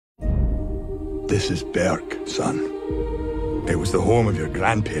This is Berk, son. It was the home of your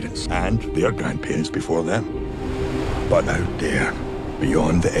grandparents and their grandparents before them. But out there,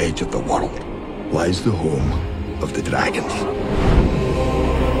 beyond the edge of the world, lies the home of the dragons.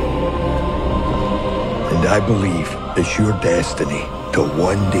 And I believe it's your destiny to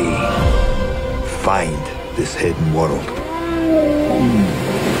one day find this hidden world.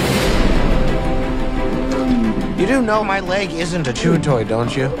 You do know my leg isn't a chew toy,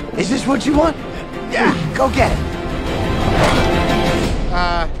 don't you? Is this what you want? Yeah, go get it.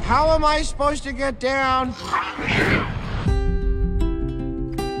 How am I supposed to get down?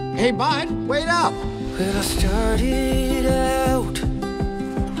 Hey, bud, wait up. Well, I started out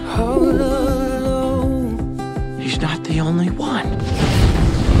all alone. He's not the only one.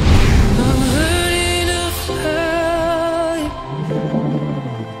 I'm learning to fly,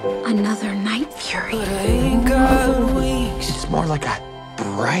 Another night fury. but I ain't got wings. It's more like a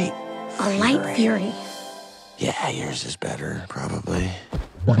bright A light fury. Yeah, yours is better, probably.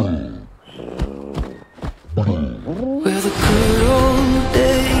 Well, the good old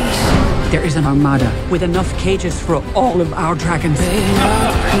days There is an armada with enough cages for all of our dragons. may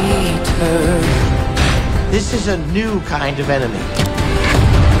not return. This is a new kind of enemy.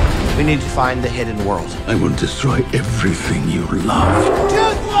 We need to find the hidden world. I will destroy everything you love.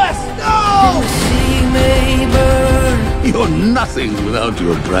 Toothless, The no! sea may burn. You're nothing without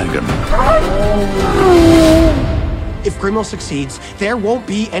your dragon. If Grimmel succeeds, there won't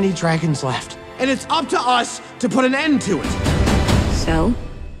be any dragons left. And it's up to us to put an end to it. So,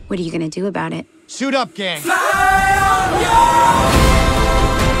 what are you gonna do about it? Suit up, gang.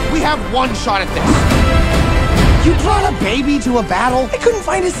 We have one shot at this. You brought a baby to a battle? I couldn't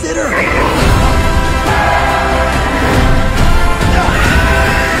find a sitter.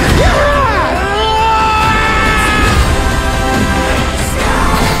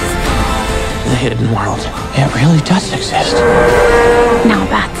 The hidden world. It really does exist. Now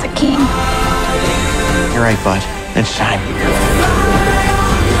that's a king. You're right, bud. It's time.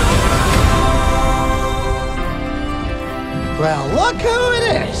 Well, look who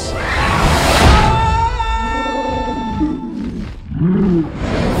it is.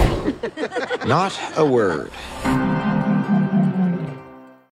 Not a word.